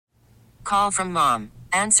call from mom.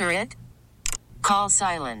 Answer it. Call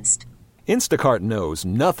silenced. Instacart knows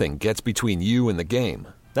nothing gets between you and the game.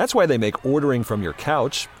 That's why they make ordering from your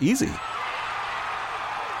couch easy.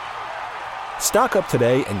 Stock up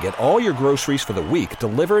today and get all your groceries for the week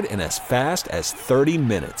delivered in as fast as 30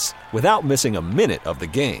 minutes without missing a minute of the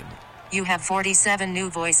game. You have 47 new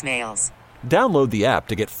voicemails. Download the app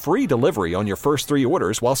to get free delivery on your first 3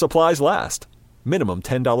 orders while supplies last. Minimum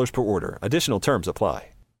 $10 per order. Additional terms apply.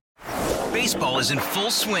 Baseball is in full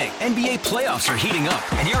swing. NBA playoffs are heating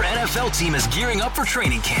up, and your NFL team is gearing up for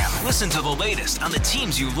training camp. Listen to the latest on the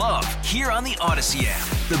teams you love here on the Odyssey app.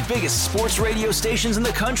 The biggest sports radio stations in the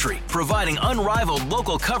country, providing unrivaled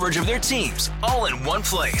local coverage of their teams, all in one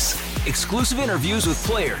place. Exclusive interviews with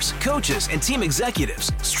players, coaches, and team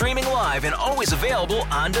executives, streaming live and always available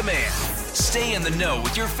on demand. Stay in the know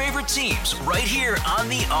with your favorite teams right here on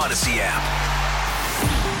the Odyssey app.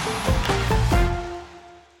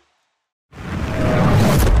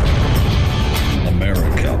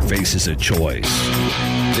 America faces a choice.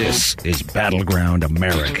 This is Battleground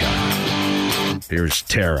America. Here's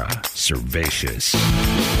Tara Servatius.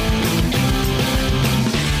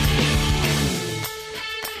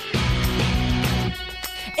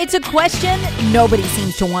 It's a question nobody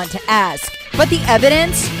seems to want to ask, but the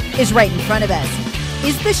evidence is right in front of us.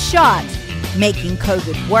 Is the shot making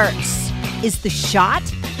COVID worse? Is the shot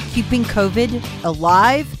keeping COVID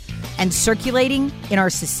alive and circulating in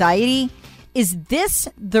our society? Is this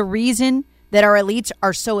the reason that our elites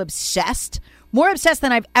are so obsessed, more obsessed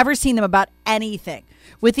than I've ever seen them about anything,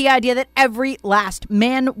 with the idea that every last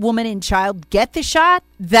man, woman, and child get the shot?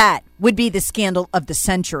 That would be the scandal of the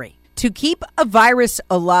century. To keep a virus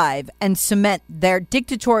alive and cement their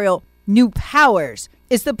dictatorial new powers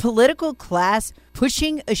is the political class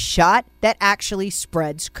pushing a shot that actually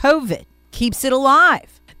spreads COVID, keeps it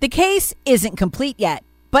alive. The case isn't complete yet,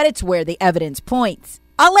 but it's where the evidence points.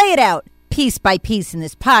 I'll lay it out piece by piece in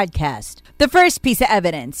this podcast. The first piece of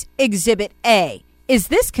evidence, Exhibit A, is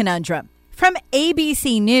this conundrum from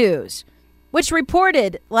ABC News, which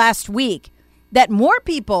reported last week that more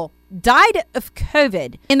people died of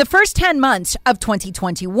COVID in the first 10 months of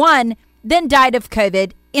 2021 than died of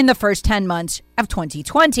COVID in the first 10 months of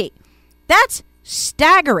 2020. That's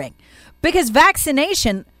staggering because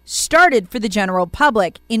vaccination started for the general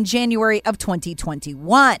public in January of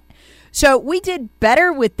 2021. So we did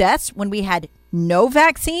better with deaths when we had no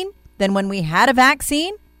vaccine than when we had a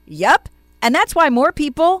vaccine. Yep. And that's why more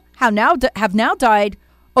people have now died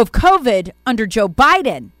of COVID under Joe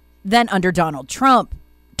Biden than under Donald Trump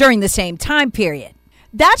during the same time period.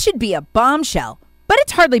 That should be a bombshell, but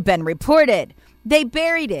it's hardly been reported. They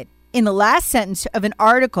buried it in the last sentence of an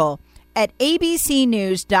article at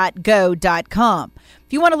abcnews.go.com.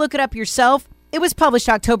 If you want to look it up yourself, it was published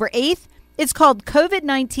October 8th. It's called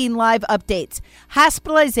COVID-19 Live Updates.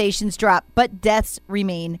 Hospitalizations drop, but deaths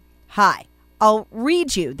remain high. I'll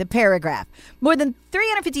read you the paragraph. More than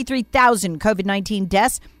 353,000 COVID-19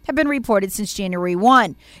 deaths have been reported since January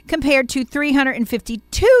 1, compared to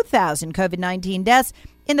 352,000 COVID-19 deaths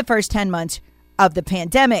in the first 10 months of the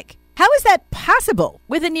pandemic. How is that possible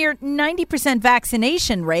with a near 90%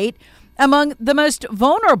 vaccination rate among the most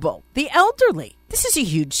vulnerable, the elderly? This is a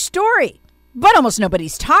huge story, but almost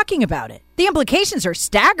nobody's talking about it. The implications are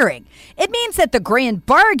staggering. It means that the grand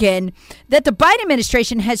bargain that the Biden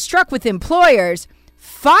administration has struck with employers,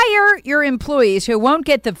 fire your employees who won't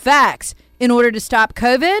get the vax in order to stop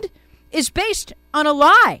COVID, is based on a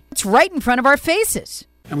lie. It's right in front of our faces.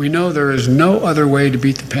 And we know there is no other way to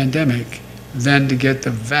beat the pandemic than to get the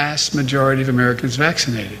vast majority of Americans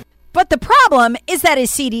vaccinated. But the problem is that his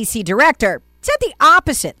CDC director said the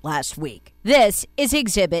opposite last week. This is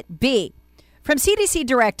Exhibit B from CDC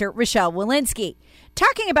Director Rochelle Walensky,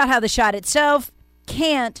 talking about how the shot itself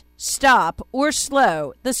can't stop or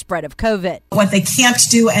slow the spread of COVID. What they can't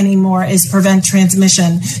do anymore is prevent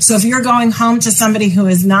transmission. So if you're going home to somebody who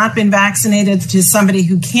has not been vaccinated, to somebody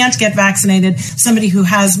who can't get vaccinated, somebody who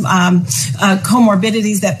has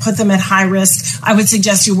comorbidities that put them at high risk, I would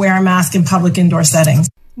suggest you wear a mask in public indoor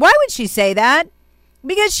settings. Why would she say that?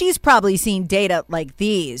 Because she's probably seen data like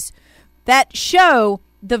these that show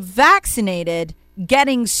the vaccinated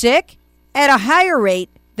getting sick at a higher rate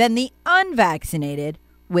than the unvaccinated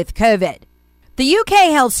with COVID. The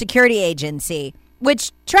UK Health Security Agency,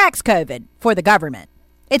 which tracks COVID for the government,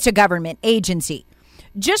 it's a government agency,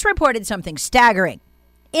 just reported something staggering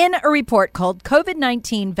in a report called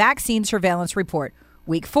COVID-19 Vaccine Surveillance Report,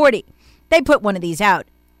 Week 40. They put one of these out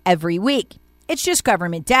every week. It's just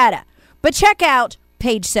government data. But check out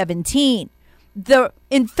page 17. The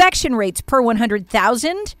infection rates per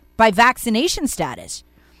 100,000 by vaccination status.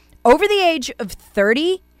 Over the age of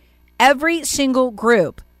 30 every single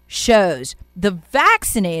group shows the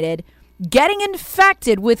vaccinated getting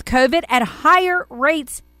infected with COVID at higher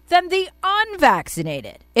rates than the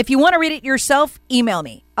unvaccinated. If you want to read it yourself, email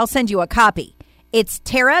me. I'll send you a copy. It's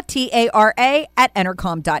Tara, T-A-R-A,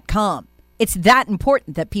 @entercom.com. It's that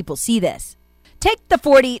important that people see this. Take the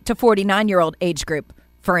 40 to 49-year-old age group,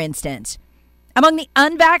 for instance. Among the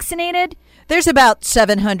unvaccinated, there's about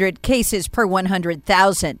 700 cases per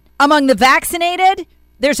 100,000. Among the vaccinated,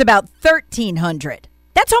 there's about 1,300.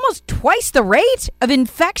 That's almost twice the rate of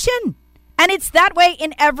infection. And it's that way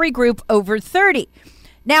in every group over 30.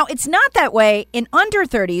 Now, it's not that way in under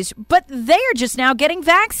 30s, but they are just now getting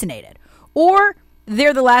vaccinated. Or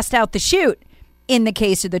they're the last out the chute in the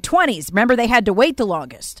case of the 20s. Remember, they had to wait the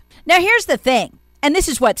longest. Now, here's the thing, and this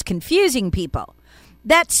is what's confusing people.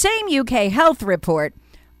 That same UK health report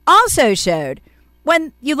also showed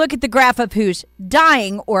when you look at the graph of who's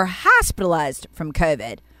dying or hospitalized from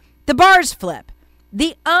COVID, the bars flip.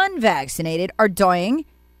 The unvaccinated are dying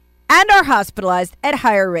and are hospitalized at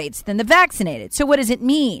higher rates than the vaccinated. So what does it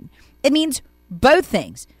mean? It means both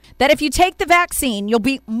things. That if you take the vaccine, you'll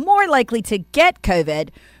be more likely to get COVID,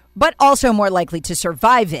 but also more likely to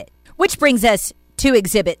survive it. Which brings us to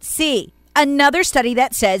Exhibit C, another study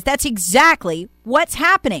that says that's exactly what's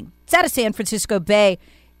happening. It's out of San Francisco Bay,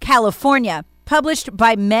 California, published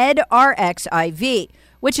by MedRxiv,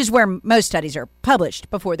 which is where most studies are published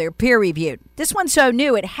before they're peer-reviewed. This one's so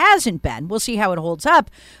new, it hasn't been. We'll see how it holds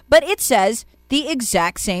up. But it says the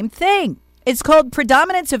exact same thing. It's called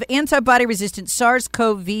Predominance of Antibody-Resistant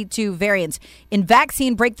SARS-CoV-2 Variants in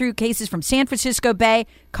Vaccine Breakthrough Cases from San Francisco Bay,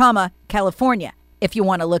 California, if you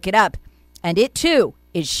want to look it up. And it, too,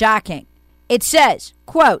 is shocking. It says,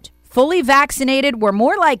 quote, fully vaccinated were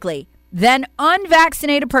more likely than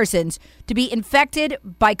unvaccinated persons to be infected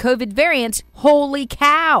by COVID variants. Holy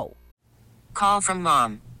cow. Call from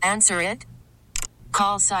mom. Answer it.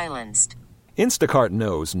 Call silenced. Instacart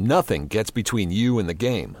knows nothing gets between you and the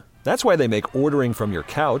game. That's why they make ordering from your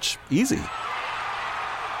couch easy.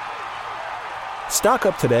 Stock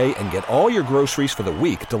up today and get all your groceries for the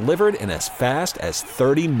week delivered in as fast as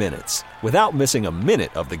 30 minutes without missing a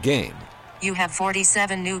minute of the game. You have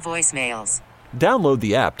 47 new voicemails. Download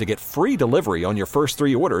the app to get free delivery on your first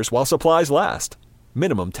 3 orders while supplies last.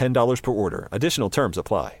 Minimum $10 per order. Additional terms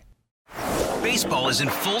apply. Baseball is in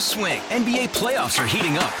full swing. NBA playoffs are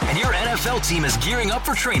heating up, and your NFL team is gearing up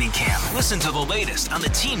for training camp. Listen to the latest on the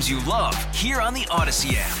teams you love here on the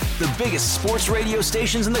Odyssey app. The biggest sports radio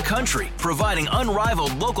stations in the country, providing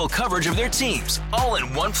unrivaled local coverage of their teams, all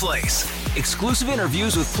in one place. Exclusive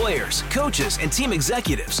interviews with players, coaches, and team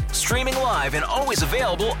executives, streaming live and always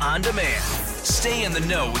available on demand. Stay in the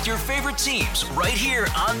know with your favorite teams right here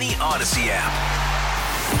on the Odyssey app.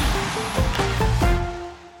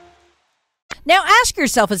 Now ask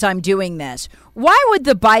yourself as I'm doing this, why would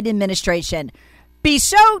the Biden administration be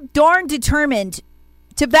so darn determined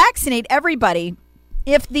to vaccinate everybody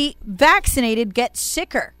if the vaccinated get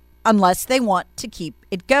sicker, unless they want to keep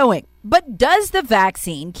it going? But does the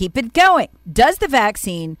vaccine keep it going? Does the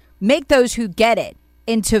vaccine make those who get it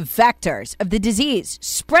into vectors of the disease,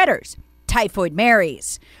 spreaders, typhoid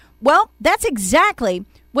Marys? Well, that's exactly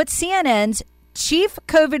what CNN's chief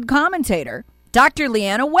COVID commentator, Dr.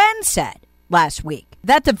 Leana Wen, said last week,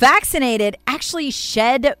 that the vaccinated actually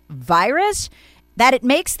shed virus, that it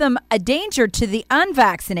makes them a danger to the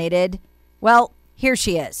unvaccinated. Well, here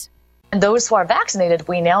she is. And those who are vaccinated,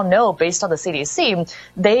 we now know, based on the CDC,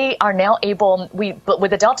 they are now able, but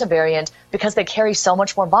with the Delta variant, because they carry so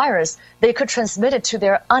much more virus, they could transmit it to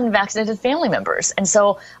their unvaccinated family members. And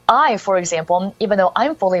so I, for example, even though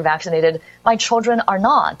I'm fully vaccinated, my children are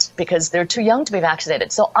not because they're too young to be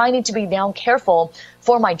vaccinated. So I need to be now careful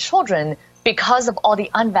for my children because of all the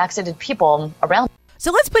unvaccinated people around.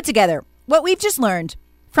 So let's put together what we've just learned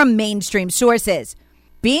from mainstream sources.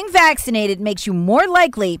 Being vaccinated makes you more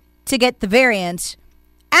likely to get the variants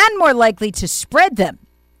and more likely to spread them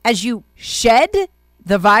as you shed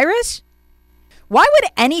the virus. Why would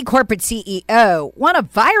any corporate CEO want a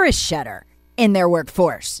virus shedder in their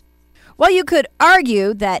workforce? Well, you could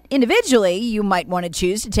argue that individually you might want to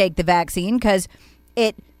choose to take the vaccine because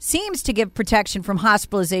it seems to give protection from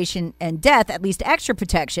hospitalization and death, at least extra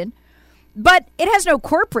protection. But it has no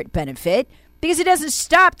corporate benefit because it doesn't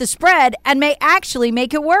stop the spread and may actually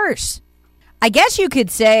make it worse. I guess you could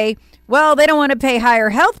say, well, they don't want to pay higher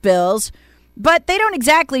health bills, but they don't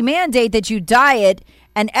exactly mandate that you diet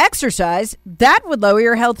and exercise. That would lower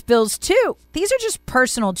your health bills too. These are just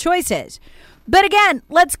personal choices. But again,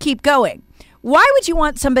 let's keep going. Why would you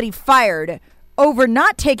want somebody fired over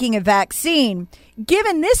not taking a vaccine,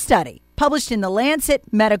 given this study published in the Lancet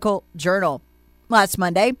Medical Journal? last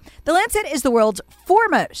Monday. The Lancet is the world's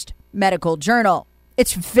foremost medical journal.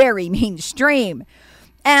 It's very mainstream.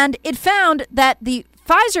 And it found that the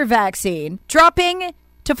Pfizer vaccine dropping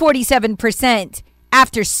to 47%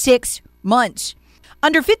 after 6 months.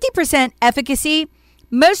 Under 50% efficacy,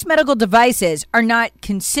 most medical devices are not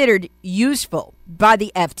considered useful by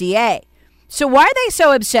the FDA. So why are they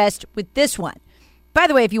so obsessed with this one? By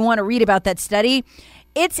the way, if you want to read about that study,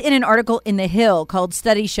 it's in an article in The Hill called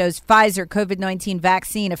Study Shows Pfizer COVID-19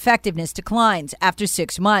 Vaccine Effectiveness Declines After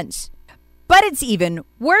 6 Months. But it's even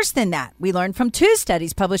worse than that. We learned from 2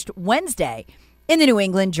 studies published Wednesday in the New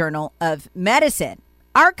England Journal of Medicine,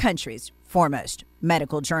 our country's foremost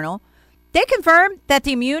medical journal. They confirmed that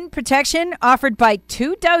the immune protection offered by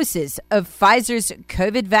 2 doses of Pfizer's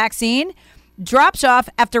COVID vaccine drops off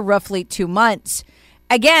after roughly 2 months.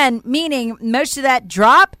 Again, meaning most of that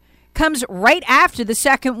drop comes right after the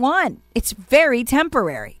second one. It's very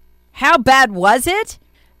temporary. How bad was it?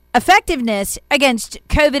 Effectiveness against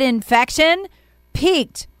COVID infection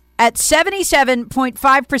peaked at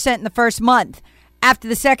 77.5% in the first month after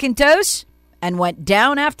the second dose and went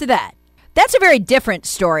down after that. That's a very different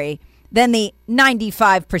story than the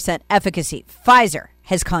 95% efficacy Pfizer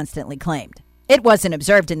has constantly claimed. It wasn't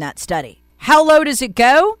observed in that study. How low does it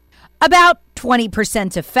go? About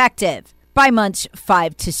 20% effective by months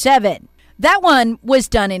 5 to 7. That one was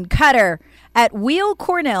done in Qatar at Weill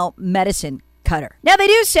Cornell Medicine Qatar. Now, they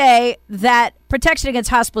do say that protection against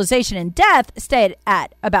hospitalization and death stayed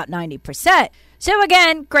at about 90%. So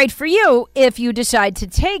again, great for you if you decide to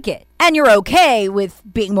take it and you're okay with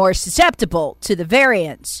being more susceptible to the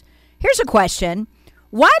variants. Here's a question.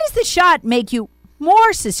 Why does the shot make you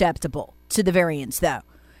more susceptible to the variants, though?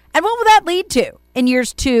 And what will that lead to in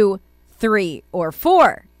years 2, 3, or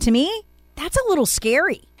 4? To me, that's a little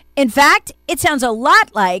scary. In fact, it sounds a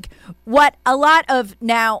lot like what a lot of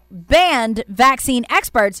now banned vaccine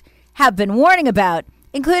experts have been warning about,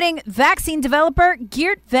 including vaccine developer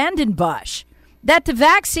Geert Vanden Bossche, that the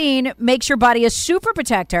vaccine makes your body a super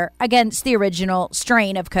protector against the original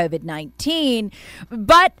strain of COVID-19,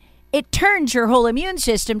 but it turns your whole immune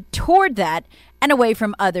system toward that and away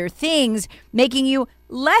from other things, making you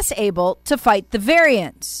less able to fight the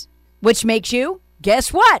variants, which makes you,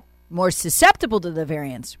 guess what? More susceptible to the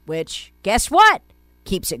variants, which, guess what?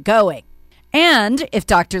 Keeps it going. And if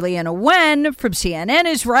Dr. Leana Wen from CNN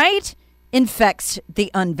is right, infects the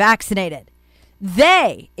unvaccinated.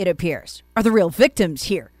 They, it appears, are the real victims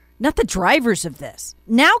here, not the drivers of this.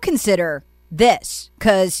 Now consider this,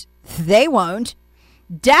 because they won't.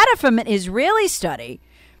 Data from an Israeli study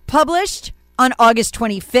published on August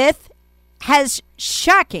 25th has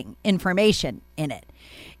shocking information in it.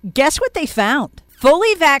 Guess what they found?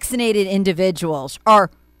 Fully vaccinated individuals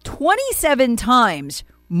are 27 times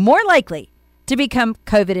more likely to become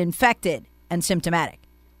COVID infected and symptomatic.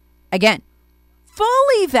 Again,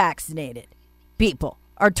 fully vaccinated people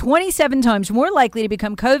are 27 times more likely to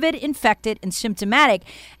become COVID infected and symptomatic,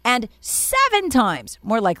 and 7 times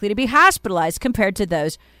more likely to be hospitalized compared to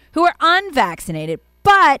those who are unvaccinated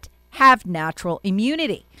but have natural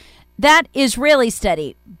immunity. That Israeli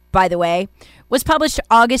study, by the way, was published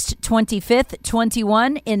August 25th,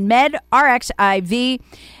 21 in MedRxiv.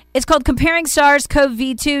 It's called Comparing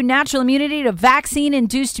SARS-CoV-2 Natural Immunity to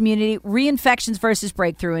Vaccine-Induced Immunity, Reinfections versus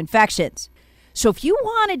Breakthrough Infections. So if you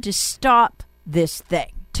wanted to stop this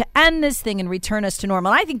thing, to end this thing and return us to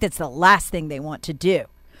normal, I think that's the last thing they want to do.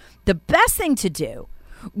 The best thing to do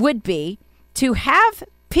would be to have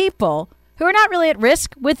people who are not really at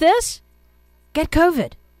risk with this get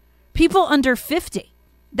COVID. People under 50.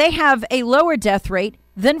 They have a lower death rate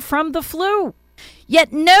than from the flu.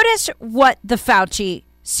 Yet notice what the Fauci,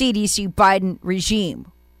 CDC, Biden regime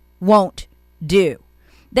won't do.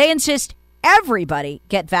 They insist everybody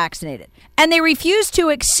get vaccinated. And they refuse to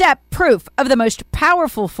accept proof of the most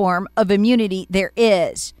powerful form of immunity there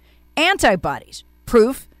is. Antibodies.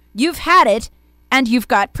 Proof you've had it and you've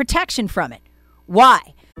got protection from it. Why?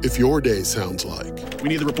 If your day sounds like... We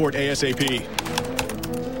need the report ASAP.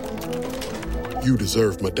 You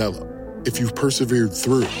deserve Modelo. If you've persevered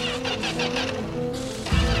through,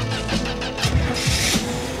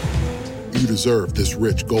 you deserve this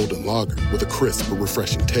rich golden lager with a crisp but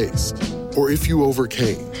refreshing taste. Or if you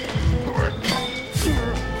overcame.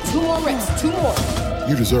 2 more reps, 2 more.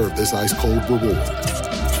 You deserve this ice-cold reward.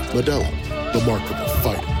 Modelo, the Markable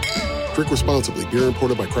Fighter. Drink responsibly. Beer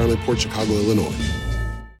imported by Crown Imports, Chicago, Illinois.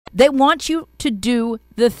 They want you to do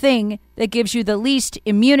the thing that gives you the least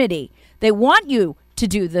immunity. They want you to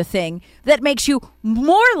do the thing that makes you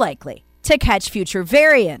more likely to catch future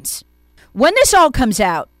variants. When this all comes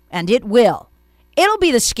out, and it will, it'll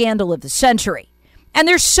be the scandal of the century. And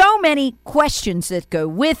there's so many questions that go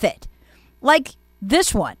with it. Like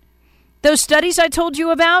this one. Those studies I told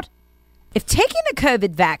you about, if taking the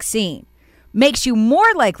COVID vaccine makes you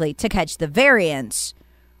more likely to catch the variants,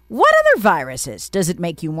 what other viruses does it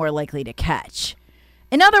make you more likely to catch?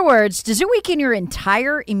 In other words, does it weaken your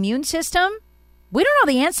entire immune system? We don't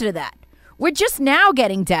know the answer to that. We're just now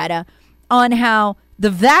getting data on how the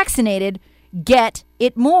vaccinated get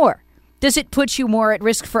it more. Does it put you more at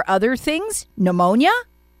risk for other things? Pneumonia?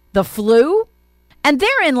 The flu? And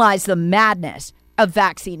therein lies the madness of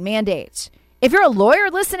vaccine mandates. If you're a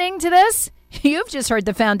lawyer listening to this, you've just heard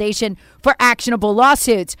the foundation for actionable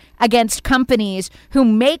lawsuits against companies who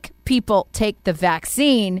make people take the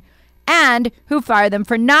vaccine and who fire them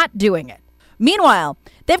for not doing it. Meanwhile,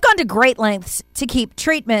 they've gone to great lengths to keep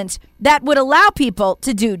treatments that would allow people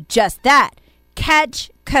to do just that,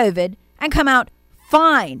 catch COVID and come out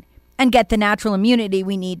fine and get the natural immunity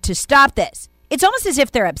we need to stop this. It's almost as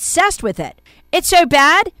if they're obsessed with it. It's so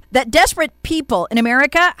bad that desperate people in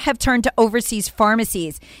America have turned to overseas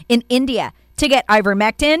pharmacies in India to get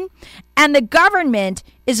ivermectin, and the government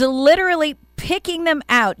is literally picking them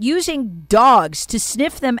out, using dogs to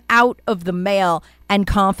sniff them out of the mail and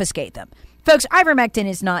confiscate them. Folks, ivermectin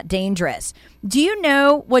is not dangerous. Do you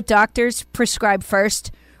know what doctors prescribe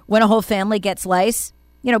first when a whole family gets lice?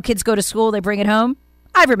 You know, kids go to school, they bring it home.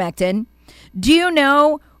 Ivermectin. Do you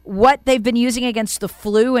know what they've been using against the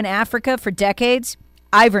flu in Africa for decades?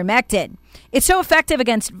 Ivermectin. It's so effective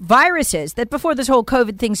against viruses that before this whole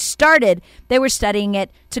COVID thing started, they were studying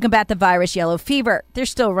it to combat the virus yellow fever. They're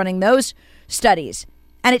still running those studies,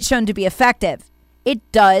 and it's shown to be effective. It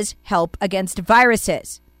does help against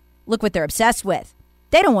viruses. Look what they're obsessed with.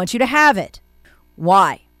 They don't want you to have it.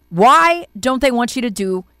 Why? Why don't they want you to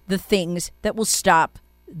do the things that will stop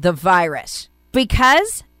the virus?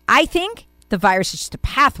 Because I think the virus is just a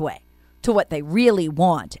pathway to what they really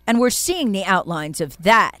want. And we're seeing the outlines of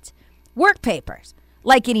that. Work papers,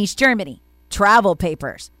 like in East Germany. Travel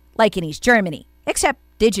papers, like in East Germany, except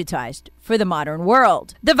digitized for the modern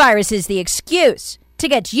world. The virus is the excuse to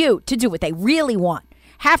get you to do what they really want.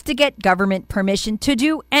 Have to get government permission to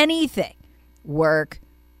do anything. Work,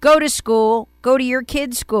 go to school, go to your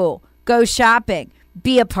kid's school, go shopping,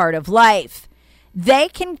 be a part of life. They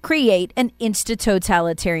can create an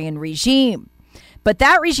insta-totalitarian regime. But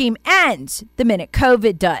that regime ends the minute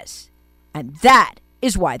COVID does. And that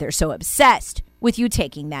is why they're so obsessed with you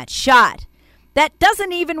taking that shot. That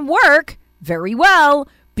doesn't even work very well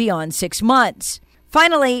beyond 6 months.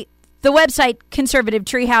 Finally, the website Conservative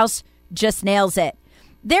Treehouse just nails it.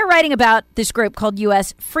 They're writing about this group called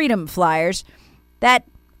U.S. Freedom Flyers that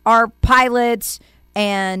are pilots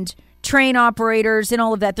and train operators and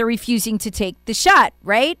all of that. They're refusing to take the shot,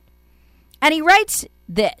 right? And he writes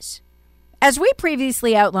this. As we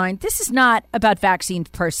previously outlined, this is not about vaccines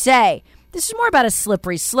per se. This is more about a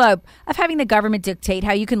slippery slope of having the government dictate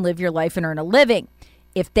how you can live your life and earn a living.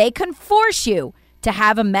 If they can force you to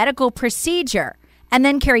have a medical procedure and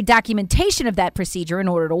then carry documentation of that procedure in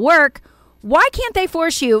order to work, why can't they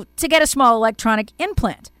force you to get a small electronic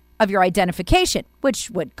implant of your identification, which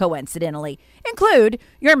would coincidentally include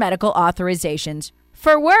your medical authorizations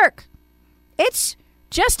for work? It's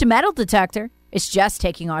just a metal detector. It's just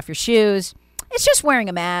taking off your shoes. It's just wearing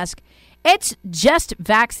a mask. It's just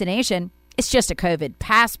vaccination. It's just a COVID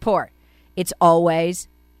passport. It's always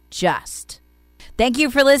just. Thank you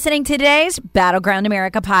for listening to today's Battleground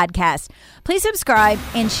America podcast. Please subscribe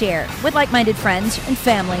and share with like-minded friends and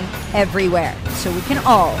family everywhere so we can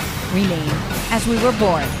all remain as we were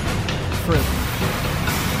born, free.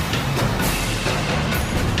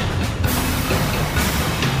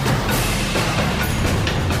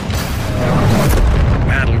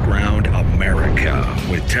 Battleground America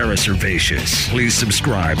with Tara Servatius. Please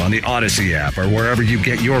subscribe on the Odyssey app or wherever you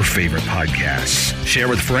get your favorite podcasts. Share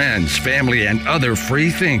with friends, family, and other free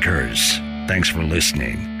thinkers. Thanks for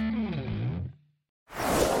listening.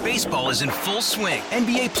 Baseball is in full swing.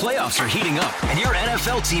 NBA playoffs are heating up, and your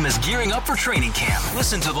NFL team is gearing up for training camp.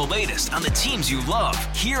 Listen to the latest on the teams you love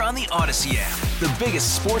here on the Odyssey app. The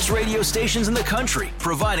biggest sports radio stations in the country,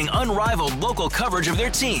 providing unrivaled local coverage of their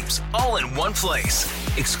teams, all in one place.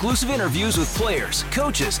 Exclusive interviews with players,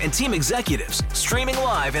 coaches, and team executives, streaming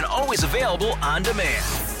live and always available on demand.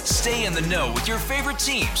 Stay in the know with your favorite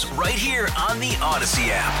teams right here on the Odyssey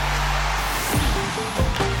app.